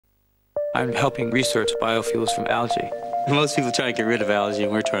I'm helping research biofuels from algae. Most people try to get rid of algae,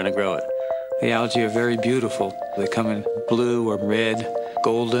 and we're trying to grow it. The algae are very beautiful. They come in blue or red,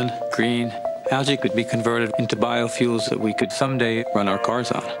 golden, green. Algae could be converted into biofuels that we could someday run our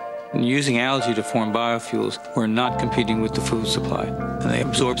cars on. And using algae to form biofuels, we're not competing with the food supply, and they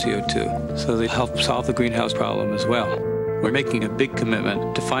absorb CO2, so they help solve the greenhouse problem as well. We're making a big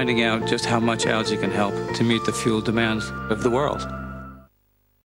commitment to finding out just how much algae can help to meet the fuel demands of the world.